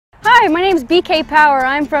Hi, my name is BK Power.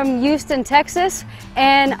 I'm from Houston, Texas,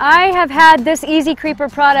 and I have had this Easy Creeper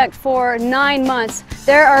product for 9 months.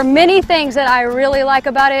 There are many things that I really like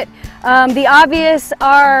about it. The obvious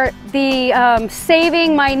are the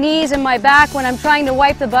saving my knees and my back when I'm trying to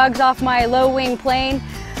wipe the bugs off my low-wing plane.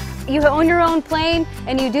 You own your own plane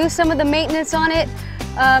and you do some of the maintenance on it.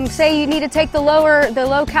 Say you need to take the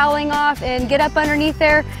low cowling off and get up underneath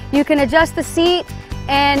there. You can adjust the seat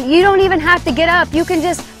and you don't even have to get up. You can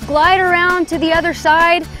just glide around to the other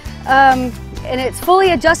side and it's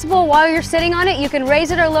fully adjustable while you're sitting on it. You can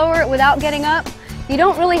raise it or lower it without getting up. You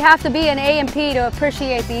don't really have to be an A&P to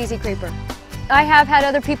appreciate the Easy Creeper. I have had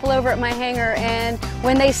other people over at my hangar, and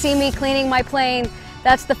when they see me cleaning my plane,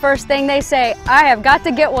 that's the first thing they say, I have got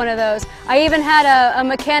to get one of those. I even had a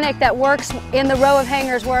mechanic that works in the row of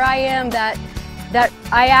hangars where I am that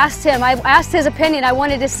I asked his opinion. I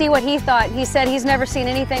wanted to see what he thought. He said he's never seen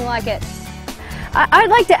anything like it. I'd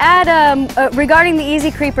like to add regarding the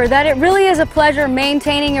Easy Creeper that it really is a pleasure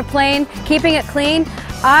maintaining your plane, keeping it clean.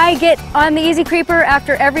 I get on the Easy Creeper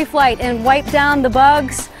after every flight and wipe down the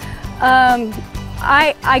bugs.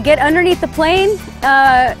 I get underneath the plane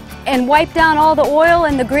and wipe down all the oil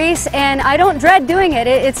and the grease, and I don't dread doing it.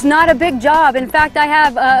 It's not a big job. In fact, I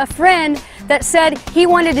have a friend that said he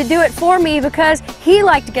wanted to do it for me because he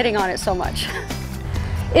liked getting on it so much.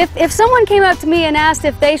 If someone came up to me and asked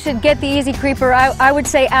if they should get the Easy Creeper, I would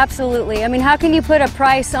say absolutely. I mean, how can you put a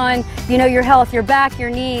price on, your health, your back, your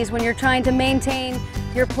knees when you're trying to maintain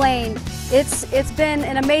your plane? It's been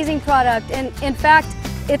an amazing product, and in fact,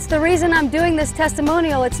 it's the reason I'm doing this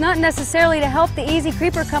testimonial. It's not necessarily to help the Easy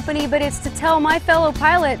Creeper company, but it's to tell my fellow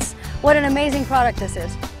pilots what an amazing product this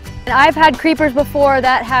is. And I've had creepers before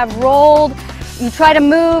that have rolled. You try to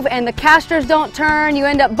move and the casters don't turn, you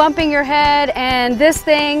end up bumping your head, and this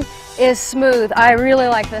thing is smooth. I really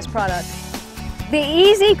like this product. The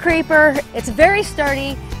Easy Creeper, it's very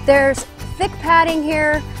sturdy. There's thick padding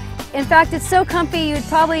here. In fact, it's so comfy you'd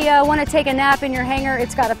probably want to take a nap in your hangar.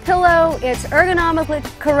 It's got a pillow, it's ergonomically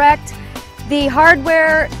correct. The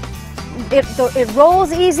hardware, it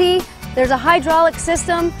rolls easy. There's a hydraulic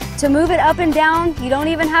system to move it up and down. You don't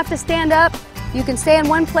even have to stand up. You can stay in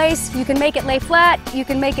one place, you can make it lay flat, you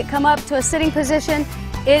can make it come up to a sitting position.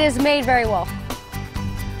 It is made very well.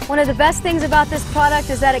 One of the best things about this product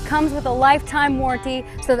is that it comes with a lifetime warranty,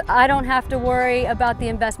 so that I don't have to worry about the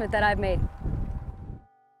investment that I've made.